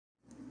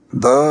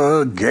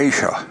The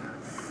Geisha.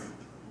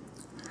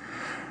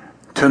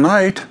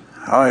 Tonight,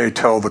 I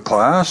tell the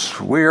class,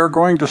 we are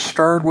going to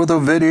start with a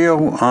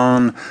video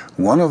on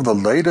one of the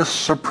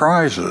latest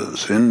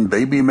surprises in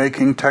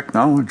baby-making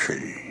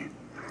technology.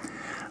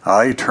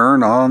 I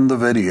turn on the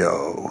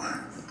video.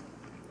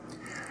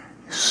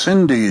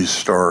 Cindy's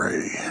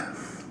story.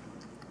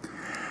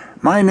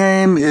 My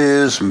name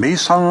is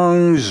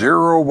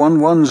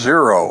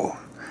Misong0110,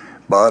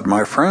 but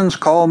my friends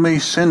call me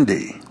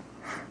Cindy.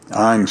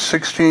 I'm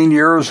 16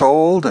 years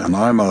old and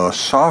I'm a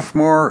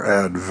sophomore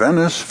at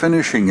Venice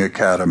Finishing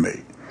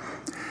Academy.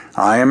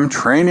 I am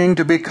training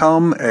to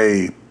become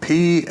a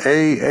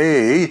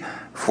PAA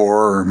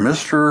for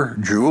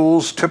Mr.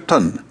 Jules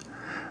Tipton,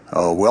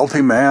 a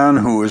wealthy man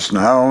who is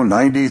now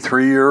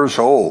 93 years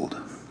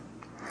old.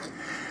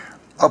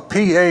 A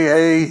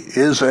PAA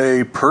is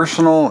a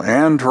personal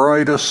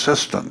android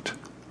assistant.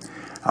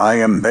 I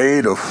am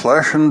made of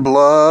flesh and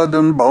blood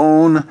and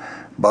bone,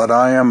 but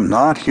I am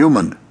not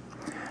human.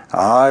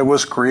 I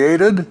was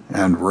created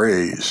and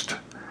raised.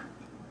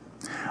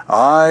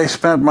 I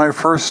spent my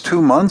first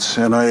 2 months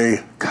in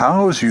a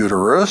cow's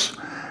uterus.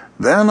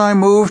 Then I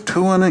moved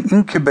to an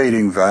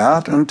incubating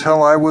vat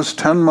until I was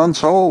 10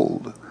 months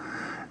old.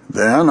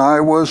 Then I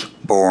was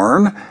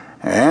born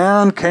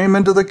and came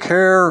into the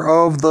care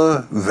of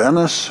the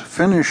Venice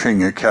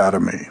Finishing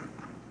Academy.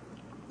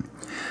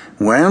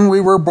 When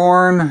we were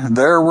born,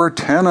 there were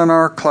 10 in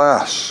our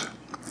class.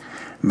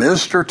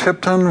 Mr.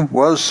 Tipton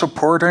was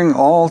supporting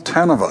all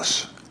 10 of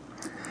us.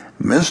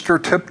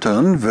 Mr.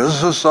 Tipton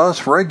visits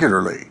us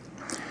regularly.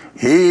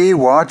 He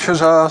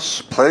watches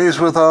us, plays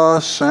with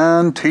us,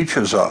 and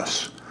teaches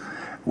us.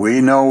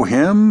 We know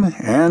him,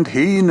 and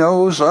he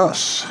knows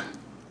us.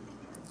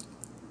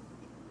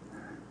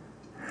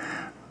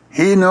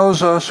 He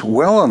knows us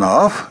well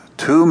enough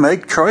to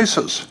make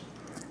choices.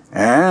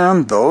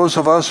 And those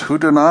of us who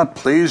do not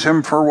please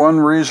him for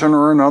one reason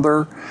or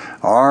another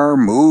are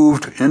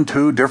moved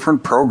into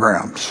different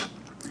programs.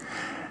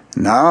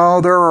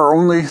 Now there are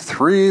only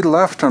 3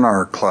 left in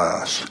our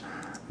class,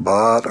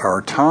 but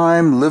our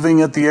time living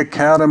at the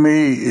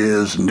academy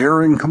is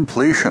nearing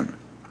completion.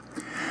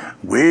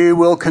 We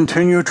will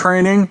continue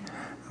training,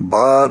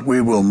 but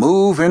we will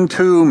move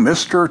into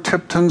Mr.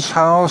 Tipton's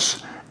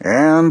house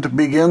and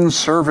begin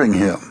serving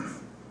him.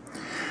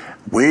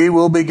 We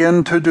will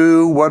begin to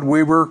do what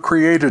we were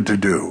created to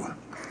do,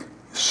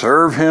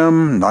 serve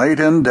him night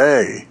and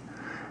day,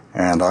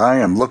 and I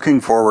am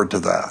looking forward to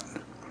that.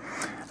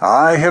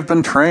 I have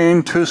been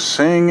trained to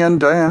sing and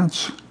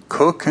dance,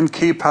 cook and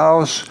keep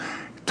house,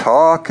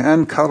 talk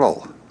and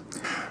cuddle.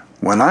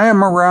 When I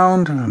am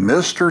around,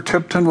 Mr.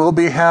 Tipton will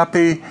be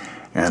happy,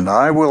 and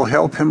I will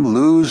help him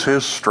lose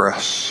his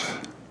stress.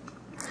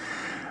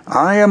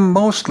 I am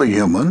mostly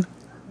human,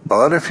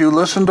 but if you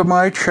listen to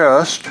my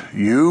chest,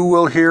 you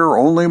will hear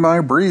only my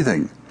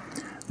breathing.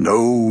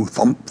 No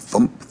thump,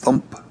 thump,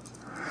 thump.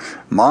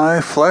 My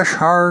flesh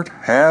heart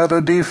had a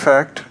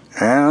defect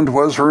and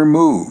was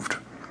removed.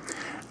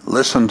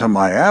 Listen to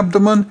my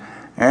abdomen,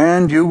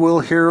 and you will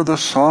hear the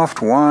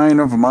soft whine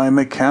of my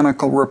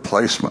mechanical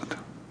replacement.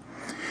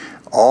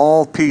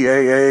 All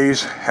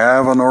PAAs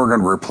have an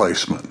organ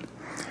replacement.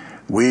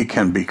 We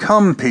can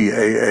become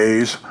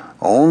PAAs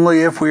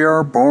only if we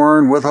are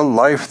born with a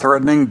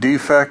life-threatening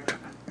defect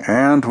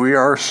and we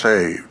are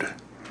saved.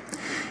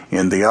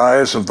 In the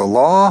eyes of the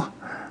law,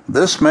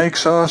 this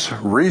makes us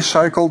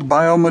recycled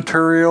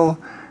biomaterial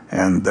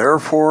and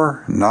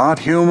therefore not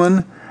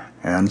human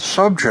and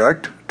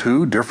subject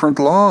to different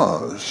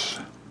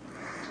laws.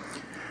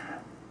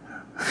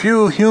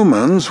 Few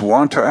humans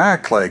want to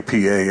act like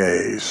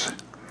PAAs.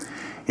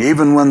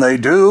 Even when they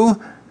do,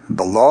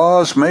 the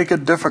laws make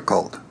it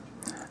difficult.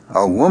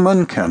 A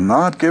woman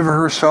cannot give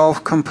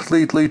herself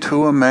completely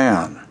to a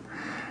man.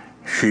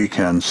 She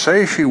can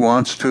say she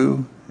wants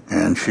to,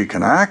 and she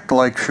can act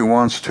like she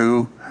wants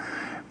to,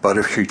 but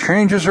if she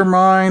changes her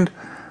mind,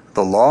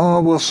 the law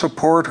will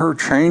support her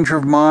change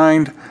of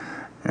mind,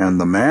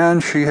 and the man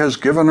she has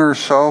given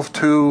herself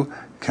to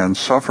can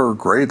suffer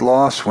great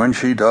loss when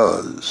she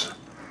does.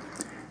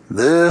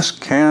 This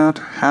can't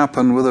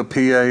happen with a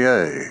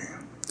PAA.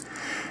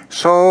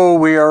 So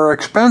we are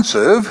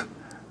expensive,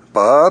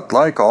 but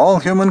like all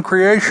human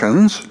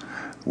creations,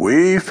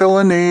 we fill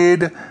a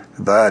need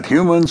that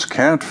humans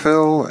can't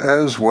fill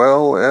as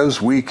well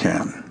as we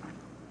can.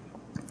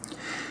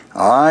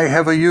 I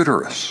have a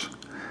uterus,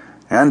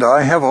 and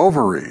I have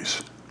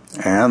ovaries,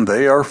 and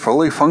they are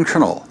fully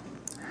functional.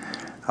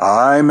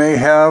 I may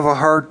have a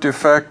heart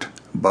defect,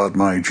 but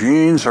my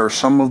genes are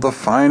some of the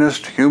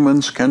finest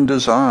humans can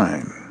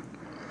design.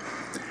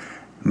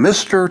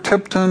 Mr.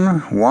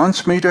 Tipton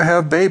wants me to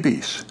have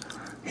babies.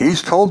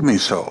 He's told me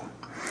so.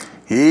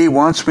 He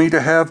wants me to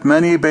have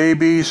many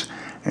babies,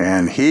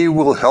 and he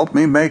will help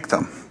me make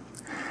them.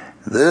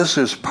 This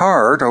is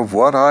part of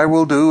what I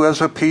will do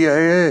as a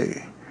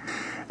PAA.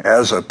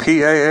 As a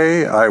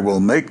PAA, I will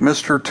make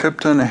Mr.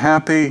 Tipton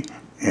happy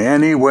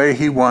any way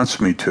he wants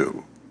me to.